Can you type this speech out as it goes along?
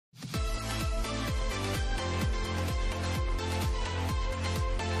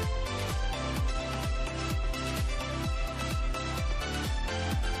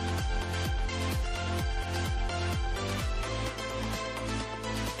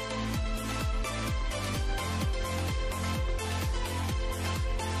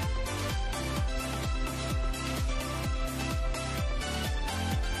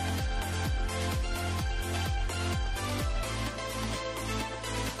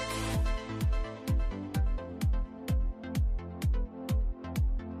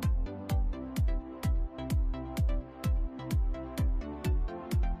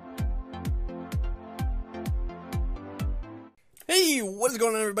Hey, what is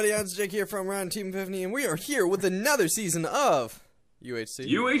going on, everybody? It's Jake here from Ryan Team 50, and we are here with another season of UHC.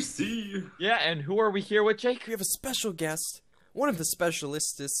 UHC! Yeah, and who are we here with, Jake? We have a special guest, one of the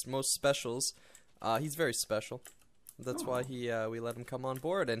specialists, most specials. He's very special. That's why we let him come on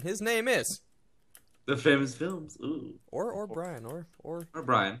board, and his name is... The famous films. Ooh. Or Brian, or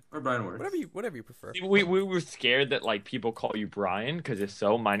Brian. Or Brian works. whatever you prefer. We were scared that like people call you Brian, because if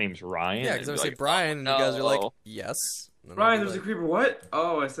so, my name's Ryan. Yeah, because I would say like, Brian, and you guys are like, yes. Brian, there's a creeper. What?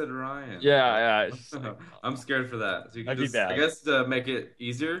 Oh, I said Ryan. Yeah. I'm scared for that. So you can That'd be bad. I guess to make it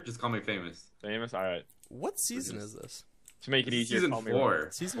easier, just call me famous. Famous? Alright. What season is this? To make it easier, Season call me 4.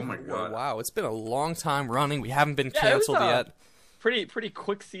 Ryan. Season Oh my 4. god. Wow, it's been a long time running. We haven't been Yeah, canceled it was, yet. Pretty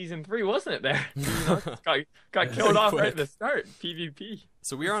quick season 3, wasn't it there? You know, got killed off right at the start. PvP.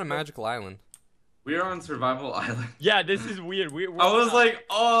 So we are on a magical island. We are on Survival Island. Yeah, this is weird. We're I was like,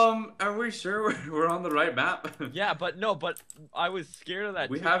 are we sure we're on the right map? Yeah, but I was scared of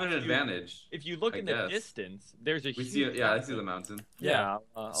that. We too. have an advantage. If you look in the distance, there's a We huge see it. Yeah, I see the mountain. Yeah.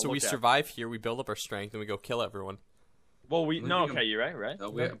 So we survive here, we build up our strength, and we go kill everyone. Well, okay, you're right.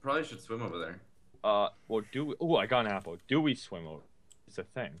 We probably should swim over there. Well, do we... Oh, I got an apple. Do we swim over? It's a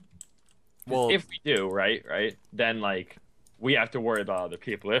thing. Well, if we do, right, then, like, we have to worry about other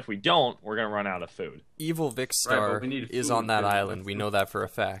people. If we don't, we're going to run out of food. Evil Vicstar is on that island. We know that for a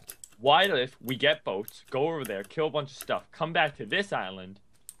fact. Why if we get boats, go over there, kill a bunch of stuff, come back to this island,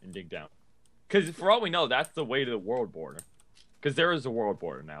 and dig down? Because for all we know, that's the way to the world border. Because there is a world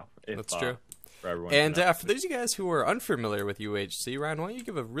border now. That's true. For everyone and for those of you guys who are unfamiliar with UHC, Ryan, why don't you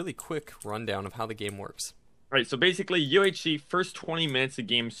give a really quick rundown of how the game works? Right, so basically, UHC, first 20 minutes the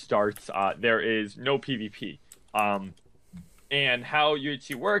game starts, there is no PvP. And how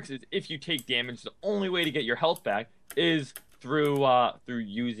UHC works is if you take damage, the only way to get your health back is through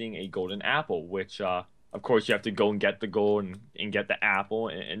using a golden apple, which, of course, you have to go and get the gold and get the apple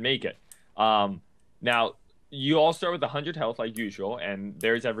and make it. Now, you all start with 100 health like usual, and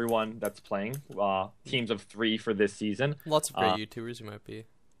there's everyone that's playing. Teams of 3 for this season. Lots of great YouTubers you might be.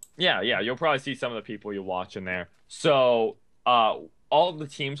 Yeah, you'll probably see some of the people you watch in there. So, all of the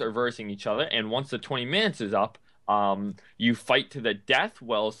teams are versing each other, and once the 20 minutes is up, you fight to the death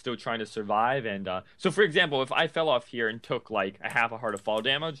while still trying to survive. And so, for example, if I fell off here and took like a half a heart of fall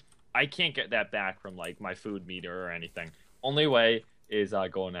damage, I can't get that back from like my food meter or anything. Only way is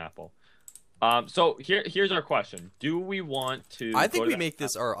golden apple. So here's our question: do we want to? I think we make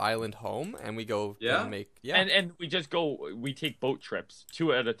this our island home, and we go and make and we just go. We take boat trips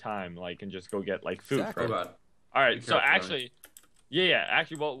 2 at a time, like, and just go get like food. Exactly. For all right. So actually,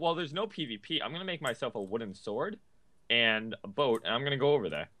 actually, well, there's no PvP. I'm gonna make myself a wooden sword and a boat, and I'm gonna go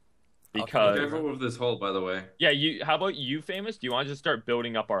over there because. Be careful with this hole, by the way. Yeah, How about you, famous? Do you want to just start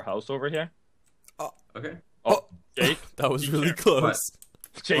building up our house over here? Okay. Oh, Jake, that was really close. What?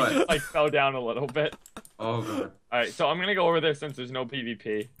 Jake like fell down a little bit. Oh god. Alright, so I'm gonna go over there since there's no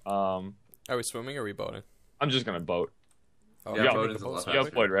PvP. Are we swimming or are we boating? I'm just gonna boat. Oh, yeah, boat is a lot you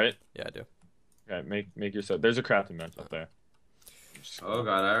have wood, right? Yeah, I do. Okay, make yourself. There's a crafting bench up there. Oh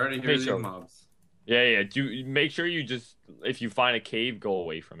god, I already hear these mobs. Yeah. Make sure you just, if you find a cave, go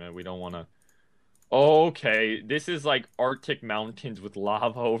away from it. We don't want to. Okay, this is like Arctic mountains with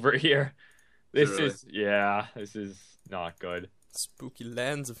lava over here. This is not good. Spooky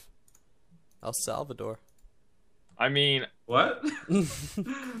lands of El Salvador. I mean, what?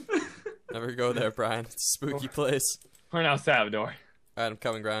 Never go there, Brian. It's a spooky place. We're in El Salvador. Alright, I'm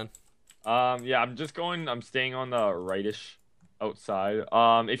coming, Brian. Yeah, I'm staying on the rightish outside.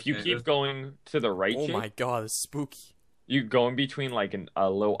 If you keep going to the right, oh my god, it's spooky. You go in between like a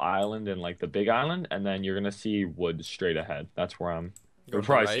little island and like the big island, and then you're gonna see wood straight ahead. That's where I'm. You'll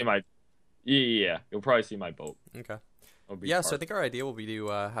probably see my. Yeah, you'll probably see my boat. Okay. Yeah, so I think our idea will be to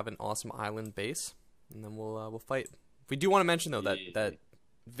have an awesome island base, and then we'll fight. We do want to mention though that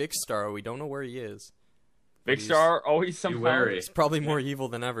Vicstar, we don't know where he is. Vicstar always somehow. He's probably more evil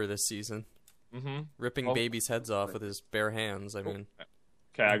than ever this season. Ripping babies' heads off with his bare hands. I mean.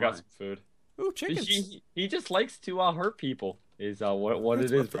 Okay, I got some food. Ooh, chickens. He just likes to hurt people. Is what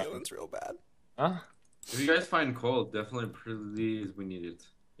it is. Feeling's real bad. Huh? If you guys find coal, definitely please, we need it.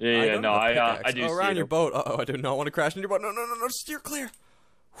 Yeah, no, I do. Oh, around your boat. Uh-oh, I do not want to crash into your boat. No, steer clear.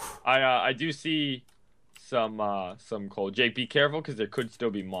 I do see some coal. Jake, be careful because there could still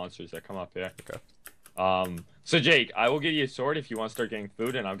be monsters that come up here. Okay. So Jake, I will give you a sword if you want to start getting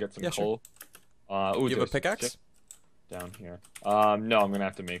food, and I'll get some coal. Sure. You have a pickaxe? Down here. No, I'm gonna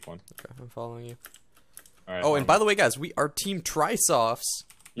have to make one. Okay, I'm following you. All right. Oh, and by the way, guys, we are Team Trisofts.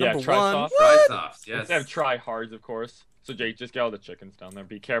 Yeah, Number one. Trisofts, yes. Instead of try hards, of course. So Jake, just get all the chickens down there.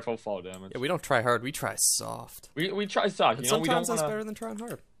 Be careful, fall damage. Yeah, we don't try hard. We try soft. We try soft. And You know, we don't sometimes that's want better than trying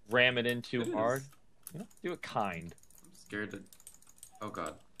hard. to ram it in too It is. hard. You know, do it kind. I'm scared to... Oh,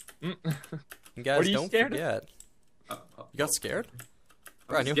 God. And What guys, are you don't scared of? forget. You got scared?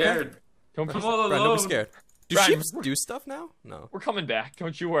 Brian, I'm you okay? scared. Don't be I'm all Brian, don't alone. be scared. Do Brian, sheep do stuff now? No. We're coming back.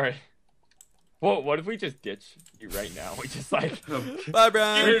 Don't you worry. Whoa, what if we just ditch you right now? We just like Bye,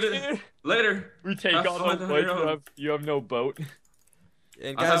 Brian. Later. we take Have all fun the on wood. your own. You have no boat.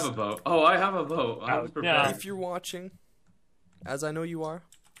 And I guys, have a boat. Oh, I have a boat. I was Yeah. prepared. if you're watching, as I know you are,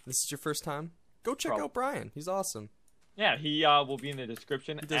 this is your first time, go check out Brian. He's awesome. Yeah, he will be in the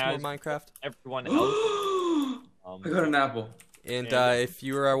description He does as more Minecraft. everyone else. I got an apple. And And- if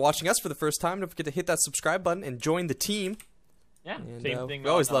you are watching us for the first time, don't forget to hit that subscribe button and join the team. Yeah, And same thing. we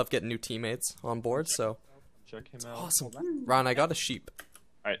always on, love getting new teammates on board, so check him out. awesome. Ron, I got a sheep.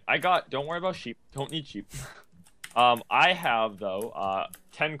 All right, don't worry about sheep. Don't need sheep. I have though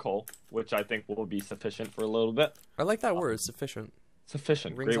 10 coal, which I think will be sufficient for a little bit. I like that word, sufficient.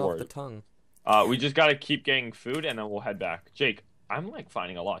 Sufficient, Rings great off word. the tongue. We just gotta keep getting food, and then we'll head back. Jake, I'm like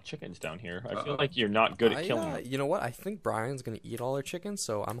finding a lot of chickens down here. I feel like you're not good at killing them. You know what? I think Brian's gonna eat all our chickens,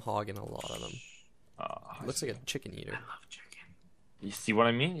 so I'm hogging a lot of them. Looks like a chicken eater. I love chicken. You see what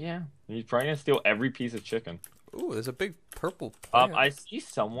I mean? Yeah. He's probably gonna steal every piece of chicken. Ooh, there's a big purple plant. I see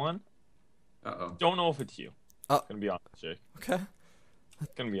someone. Uh-oh. Don't know if it's you. Oh. Gonna be honest, Jake. Okay,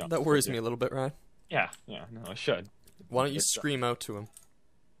 Gonna be honest. that worries with me you. a little bit, Ryan. Yeah, no, I should. Why don't you Good job. scream out to him?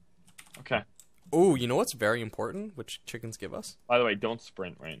 Okay. Ooh, you know what's very important, which chickens give us? By the way, don't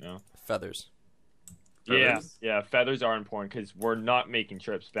sprint right now. Feathers. Feathers? Yeah, feathers are important because we're not making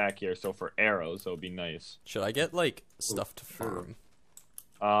trips back here. So for arrows, it'll be nice. Should I get, like, stuff to sure.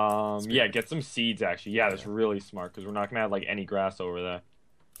 farm? Yeah, get some seeds actually. Yeah, that's really smart because we're not gonna have like any grass over there.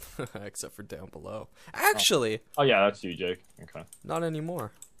 Except for down below. Actually, Oh yeah, that's you, Jake. Okay. not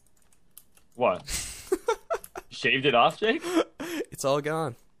anymore. What? Shaved it off, Jake? It's all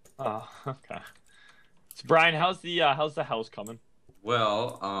gone. Oh, okay. So Brian, how's the house coming?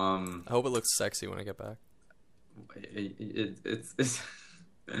 Well, I hope it looks sexy when I get back. it's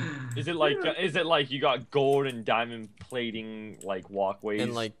Is it like you got gold and diamond plating like walkways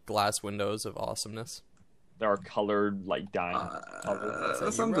And, like, glass windows of awesomeness. that are colored like diamond?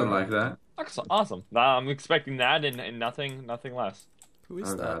 colors? something like that. That's awesome. I'm expecting that and nothing less. Who is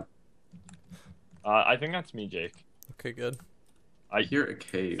Oh, that? God. I think that's me, Jake. Okay, good. I hear a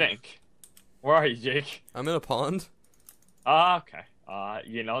cave. Think. Where are you, Jake? I'm in a pond. Okay.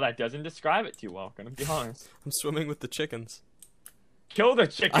 That doesn't describe it too well, gonna be honest. I'm swimming with the chickens. Kill the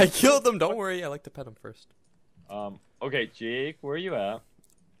chicken. I killed them. Don't worry. I like to pet them first. Okay, Jake, where are you at?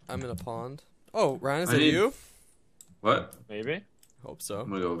 I'm in a pond. Oh, Ryan, is I that need- you? What? Maybe? Hope so. I'm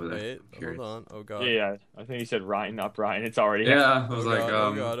gonna go over there. Wait, I'm curious. hold on. Oh god. Yeah, I think he said Ryan, not Brian. It's already Yeah, I Oh was god, like,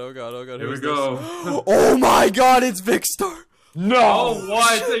 oh god, oh god, oh god. here we Who's go. this? Oh my god, it's Vicstar. No! Oh,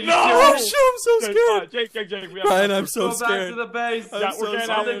 what? Are you No! Oh serious? shit, I'm so scared. Jake, we have Ryan, I'm so Go back to scared. the base. I'm Yeah, so we're getting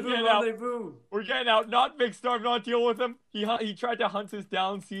scared. out. We're getting out. Rendezvous. We're getting out. Not Big Star. Not deal with him. He tried to hunt us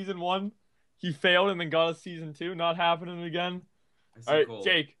down season 1. He failed and then got us season 2. Not happening again. I see All right, coal.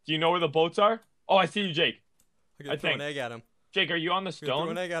 Jake, do you know where the boats are? Oh, I see you, Jake. I gotta I throw an think- egg at him. Jake, are you on the I'm gonna throw an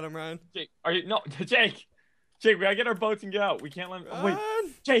stone? egg at him, Ryan. Jake, are you? No, Jake. Jake, we gotta get our boats and get out. We can't let. Oh, wait,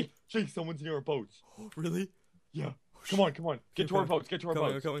 Run! Jake, someone's near our boats. Oh, really? Yeah. Come on. Get to our boats. Get to our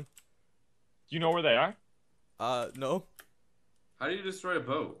Coming, boats. coming. Do you know where they are? No. How do you destroy a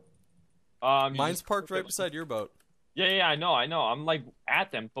boat? You Mine's just- parked right beside your boat. Yeah, I know. I'm like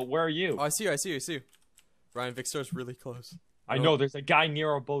at them, but where are you? Oh, I see you. Ryan, Vicstar's really close. I know there's a guy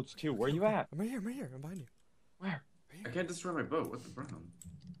near our boats too. Where are you at? I'm right here. I'm behind you. Where? I can't destroy my boat. What's the problem?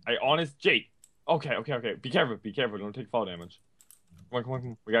 Jake. Okay. Be careful. Don't take fall damage. Come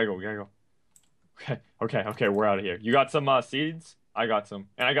on. We gotta go. Okay. We're out of here. You got some seeds? I got some,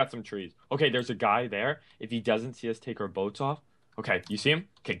 and I got some trees. Okay, there's a guy there. If he doesn't see us take our boats off, okay, you see him?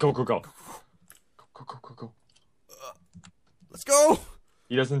 Okay, go. Go. Let's go.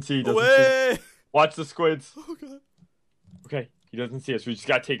 He doesn't see. Away. Watch the squids. Oh god. Okay, he doesn't see us. We just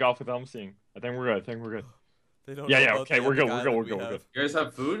gotta take off without him seeing. I think we're good. They don't Yeah, know yeah, about okay, the we're good, epic we're good, island we're we good, we're have. good. You guys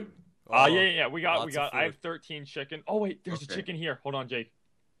have food? Oh, Yeah. We got. lots of I have food. 13 chicken. Oh wait, there's a Okay. chicken here. Hold on, Jake.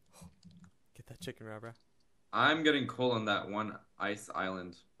 Get that chicken, Rabra. I'm getting coal on that one ice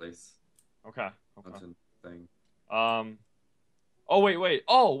island place. Okay. Mountain thing. Oh wait.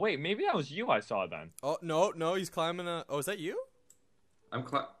 Oh wait, maybe that was you I saw then. Oh no, he's climbing a. Oh, is that you?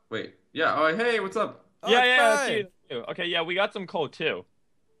 Wait. Yeah. Oh, hey, what's up? Oh, yeah, it's that's Brian. you. Okay, yeah, we got some coal too.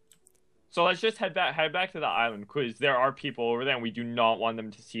 So let's just head back to the island because there are people over there, and we do not want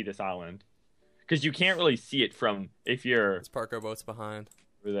them to see this island. because you can't really see it from if you're. Let's park our boats behind.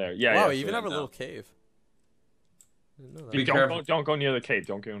 Over there. Yeah. Wow, yeah, we even have a little cave. Didn't know that. Be Don't careful. don't go near the cave.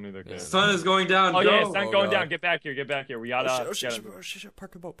 Don't go near the cave. Yeah. Sun is going down. Oh Go. yeah, sun Oh, going God. down. Get back here. Get back here. We gotta. Oh shit.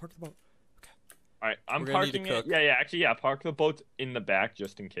 Park the boat. Park the boat. All right, I'm We're gonna need to parking it. cook. Yeah. Actually, yeah. Park the boat in the back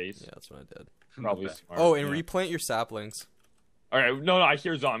just in case. Yeah, that's what I did. Probably smart. Oh, and yeah. replant your saplings. All right. No. I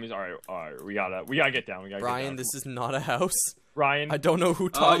hear zombies. All right. We gotta get down. We gotta. Brian, get down. this is not a house. Brian. I don't know who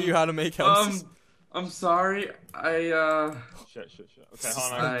taught you how to make houses. I'm sorry. Shit. Okay,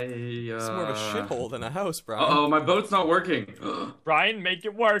 hold on. It's more of a shithole than a house, Brian. Oh, my boat's not working. Brian, make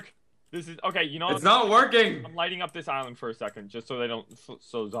it work. This is okay. You know what? It's not working. I'm lighting up this island for a second, just so they don't,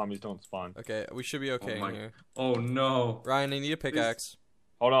 so zombies don't spawn. Okay, we should be okay in here. Oh no. Ryan, I need a pickaxe.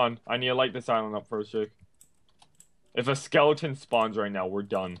 Hold on, I need to light this island up first, Jake. If a skeleton spawns right now, we're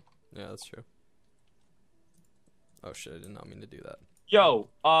done. Yeah, that's true. Oh shit, I did not mean to do that. Yo,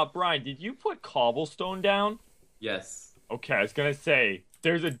 Brian, did you put cobblestone down? Yes. Okay, I was gonna say,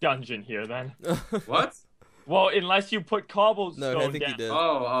 there's a dungeon here then. What? Well, unless you put cobblestone No, I think down. you did.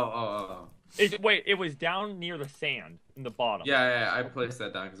 Oh. Wait, it was down near the sand in the bottom. Yeah. I placed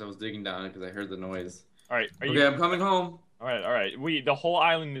that down because I was digging down because I heard the noise. All right. Okay, I'm coming home. All right. The whole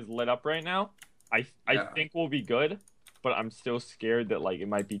island is lit up right now. I think we'll be good, but I'm still scared that like it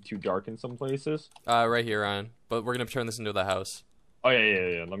might be too dark in some places. Right here, Ryan. But we're gonna turn this into the house. Oh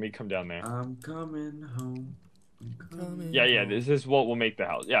yeah. Let me come down there. I'm coming home. Yeah. This is what will make the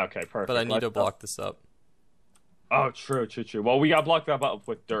house. Yeah. Okay. Perfect. But I need to block this up. Oh, true. Well, we gotta block that up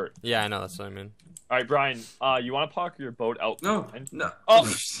with dirt. Yeah, I know. That's what I mean. All right, Brian. You want to park your boat out? No. Oh.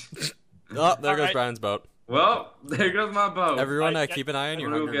 Oh, there goes right. Brian's boat. Well, there goes my boat. Everyone, Alright, keep an eye on your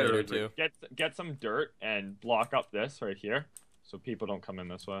We'll hunger get it meter real too. Get some dirt and block up this right here, so people don't come in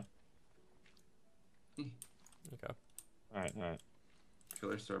this way. Okay. All right.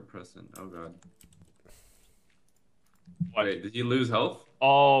 Killer Star Preston. Oh god. What? Wait, did he lose health?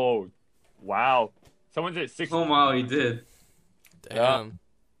 Oh, wow. Someone's at 6. Oh wow, he did. Damn.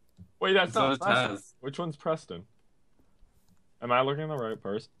 Wait, that's So not is Preston. Taz. Which one's Preston? Am I looking at the right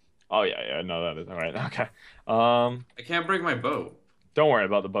person? Oh yeah. No, that is all right. Okay. I can't break my boat. Don't worry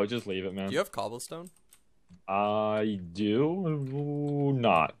about the boat. Just leave it, man. Do you have cobblestone? I do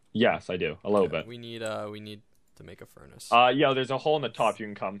not. Yes, I do. A little bit. We need to make a furnace. Yeah. There's a hole in the top. You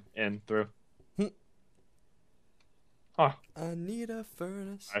can come in through. Huh. I need a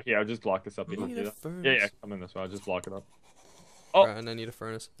furnace. Yeah, I'll just block this up. Need a furnace. Yeah. Come in this way. I'll just block it up. Oh. Brian, I need a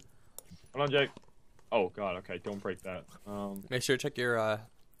furnace. Hold on, Jake. Oh God. Okay. Don't break that. Make sure to check your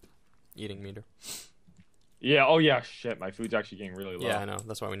eating meter. Yeah. Oh yeah. Shit. My food's actually getting really low. Yeah, I know.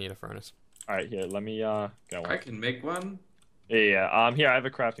 That's why we need a furnace. All right. Here. Let me get one. I can make one. Yeah. Here. I have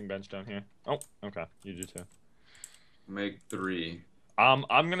a crafting bench down here. Oh. Okay. You do too. Make 3. I'm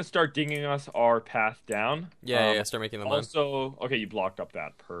gonna start digging us our path down. Yeah. Start making them. Also, okay, you blocked up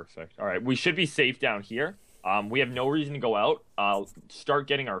that. Perfect. All right, we should be safe down here. We have no reason to go out. Start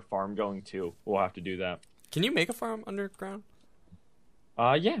getting our farm going too. We'll have to do that. Can you make a farm underground?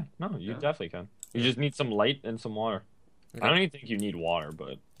 Yeah. No, you definitely can. You just need some light and some water. Okay. I don't even think you need water,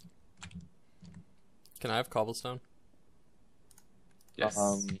 but. Can I have cobblestone? Yes.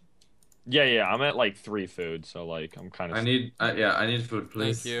 Yeah. I'm at like 3 food, so like I'm kind of. I need food,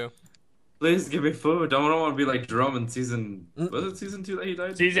 please. Thank you. Please give me food. I don't want to be like Drum in season. Was it season 2 that he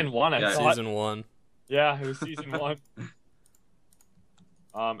died? Season 1. Yeah. Season 1. Yeah, it was season 1.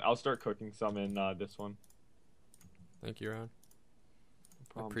 I'll start cooking some in this one. Thank you, Ron.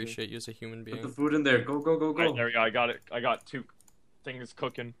 I appreciate you as a human Put the being. food in there. Go. Right, there we go. I got it. I got 2 things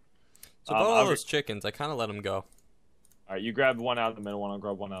cooking. So about all those chickens, I kind of let them go. All right, you grab one out of the middle one. I'll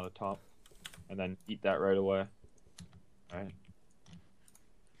grab one out of the top, and then eat that right away. All right.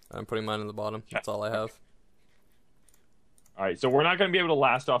 I'm putting mine in the bottom. That's all I have. All right, so we're not gonna be able to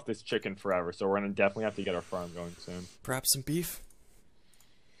last off this chicken forever, so we're gonna definitely have to get our farm going soon. Perhaps some beef.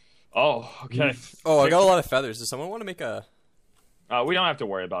 Oh, okay. Oh, I got a lot of feathers. Does someone want to make a? We don't have to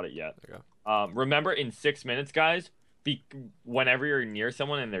worry about it yet. Okay. Remember, in 6 minutes, guys. Whenever you're near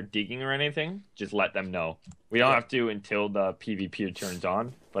someone and they're digging or anything, just let them know. We don't have to until the PvP turns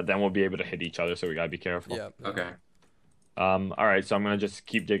on, but then we'll be able to hit each other, so we gotta be careful. Yeah. Okay. All right, so I'm gonna just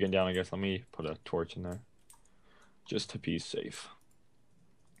keep digging down. I guess let me put a torch in there, just to be safe.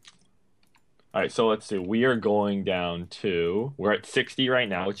 All right, so let's see. We are going down to. We're at 60 right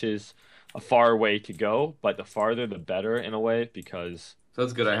now, which is a far way to go, but the farther the better in a way because. So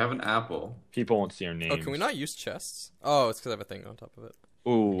that's good. I have an apple. People won't see our names. Oh, can we not use chests? Oh, it's because I have a thing on top of it.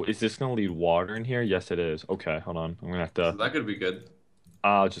 Ooh, is this gonna lead water in here? Yes, it is. Okay, hold on. I'm gonna have to. So that could be good.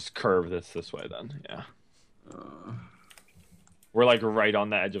 I'll just curve this way then. Yeah. Uh, We're like right on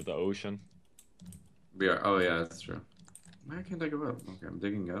the edge of the ocean. We are. Oh yeah, that's true. Why can't I go up? Okay, I'm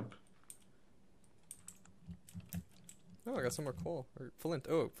digging up. Oh, I got some more coal. Or flint.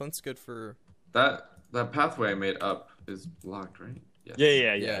 Oh, flint's good for... That pathway I made up is blocked, right? Yes.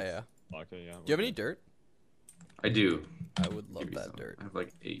 Yeah. Okay, yeah. Do you have any dirt? I do. I would love Give me that some. dirt. I have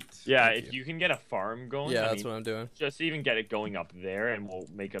like 8. Yeah, Thank if you can get a farm going, Yeah, I that's mean, what I'm doing. just even get it going up there, and we'll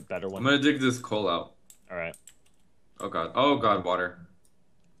make a better I'm one. gonna dig this coal out. All right. Oh god. Oh god, water.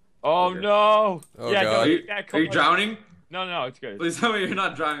 Oh Okay. no! Oh, yeah, God. go. Are you, Yeah, are you drowning? No, it's good. Please tell me you're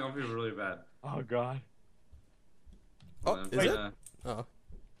not drowning. I'll feel really bad. Oh god. Oh, I'm is it? trying Oh.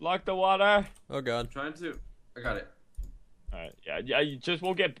 Block the water. Oh, God. Trying to. I got it. All right. Yeah. You just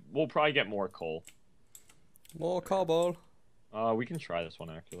we'll probably get more coal. More cobble. We can try this one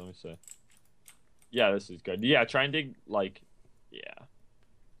actually. Let me see. Yeah, this is good. Yeah, try and dig like, yeah.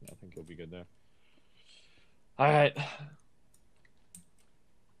 I think you'll be good there. All right.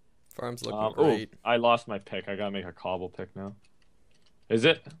 Farm's looking Oh, great. I lost my pick. I gotta make a cobble pick now. Is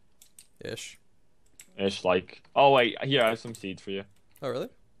it? Ish. Ish like. Oh wait, here I have some seeds for you. Oh, really?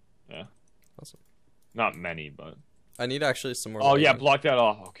 Yeah. Awesome. Not many, but. I need actually some more. Oh yeah, land. block that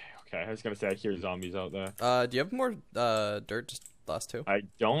off. Okay. I was gonna say I hear zombies out there. Do you have more dirt? Just last 2? I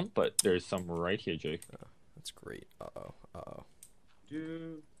don't, but there's some right here, Jake. Oh, that's great. Uh-oh.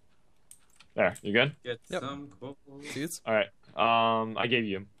 Dude, There, you good? get Yep. some coal. Seeds? All right. I gave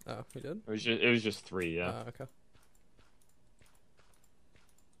you. Oh, you did? It was just 3. Yeah. Okay.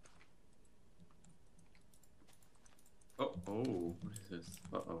 Oh, what is this?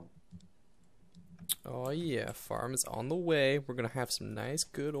 Uh-oh. Oh, yeah. Farm is on the way. We're going to have some nice,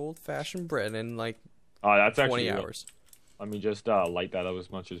 good, old-fashioned bread in, like, Oh, that's 20 actually hours. Let me just light that up as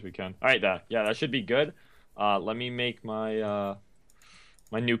much as we can. All right, that should be good. Let me make my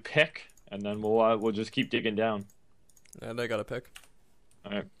my new pick, and then we'll just keep digging down. And I got a pick.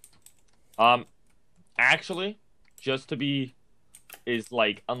 All right. Actually, just to be as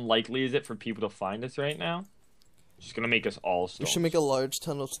like unlikely as it for people to find us right now, just gonna make us all We stones. should make a large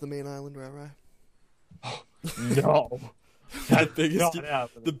tunnel to the main island, right? No. the biggest, not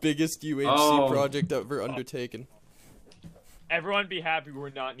happening. the biggest UHC Oh. project ever undertaken. Everyone be happy we're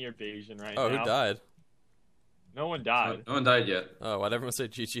not near Bayesian right Oh, now. who died? No one died No one died yet. Oh, why'd everyone say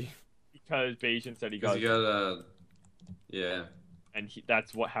GG? because Bayesian said he Because got, you got yeah. and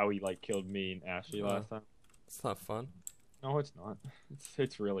that's how he like killed me and Ashley Oh. last time. It's not fun. No, it's not.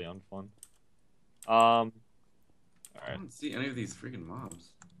 It's really unfun. All I right. don't see any of these freaking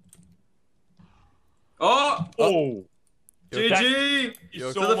mobs. Oh! Oh, GG!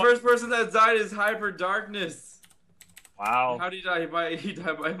 Yo, So the first person that died is Hyper Darkness. wow. How did he die? He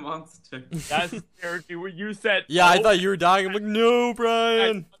died by a monster. That's scary. When you said, Yeah, I oh, thought you were dying. I'm like, no,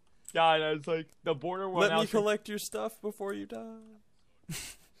 Brian. God, I was like, the border one. Let me collect your stuff before you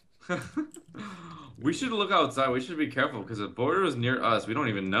die. We should look outside. We should be careful because the border is near us. We don't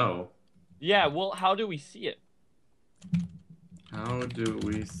even know. Yeah, well, how do we see it? How do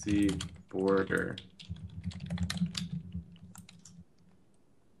we see border?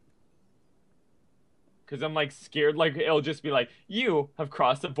 Because I'm like scared, like it'll just be like, you have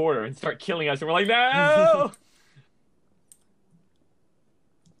crossed the border and start killing us, and we're like, no.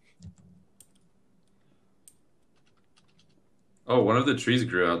 Oh, one of the trees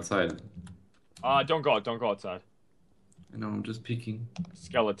grew outside. Don't go outside. I know, I'm just peeking.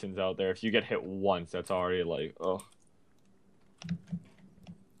 Skeletons out there. If you get hit once, that's already like, oh.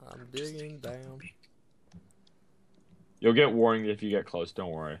 I'm digging down. You'll get warned if you get close.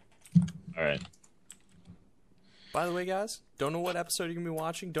 Don't worry. All right. By the way, guys, don't know what episode you're gonna be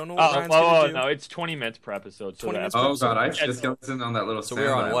watching. Don't know what Ryan's Oh, gonna do. no, it's 20 minutes per episode. So 20 the minutes per Oh episode. god, I see the skeleton on that little So sand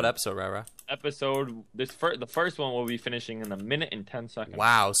we're on island. what episode, right? episode, the first one will be finishing in a minute and 10 seconds.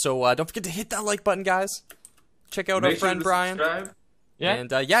 Wow. So don't forget to hit that like button, guys. Check out Make our sure friend to Brian. subscribe. Yeah.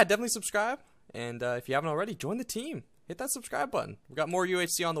 And yeah, definitely subscribe. And if you haven't already, join the team. Hit that subscribe button. We got more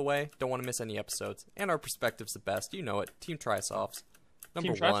UHC on the way. Don't want to miss any episodes. And our perspective's the best. You know it. Team Trisofts.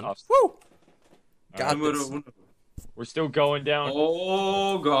 Number Team one. Trisofts. Woo! Got Numero this. uno. We're still going down.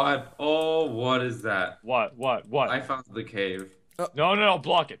 Oh god. Oh, what is that? What? I found the cave. No,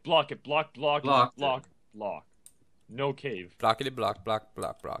 block it. Block. Blocked No cave. Blockity block, block,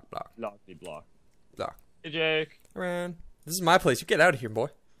 block, block, block, Blockity block. block. Hey, Jake. Ryan, this is my place. You get out of here, boy.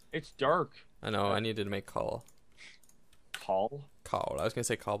 It's dark. I know. I needed to make coal. Call? Coal. I was gonna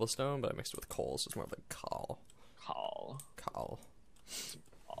say cobblestone, but I mixed it with coal, so it's more like coal. Call. Coal.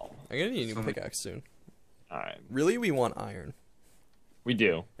 Call. I'm gonna need a new pickaxe soon. Alright. Really, we want iron We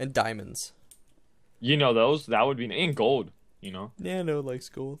do. and diamonds. You know those? That would be in gold, you know? Nano likes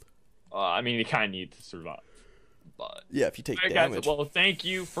gold. I mean, you kind of need to survive. but Yeah, if you take Alright, damage. guys, well, thank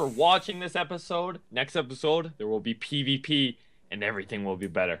you for watching this episode. Next episode, there will be PvP, and everything will be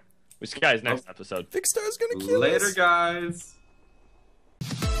better. We'll see you guys next episode. Big Star's gonna kill us. Later, guys.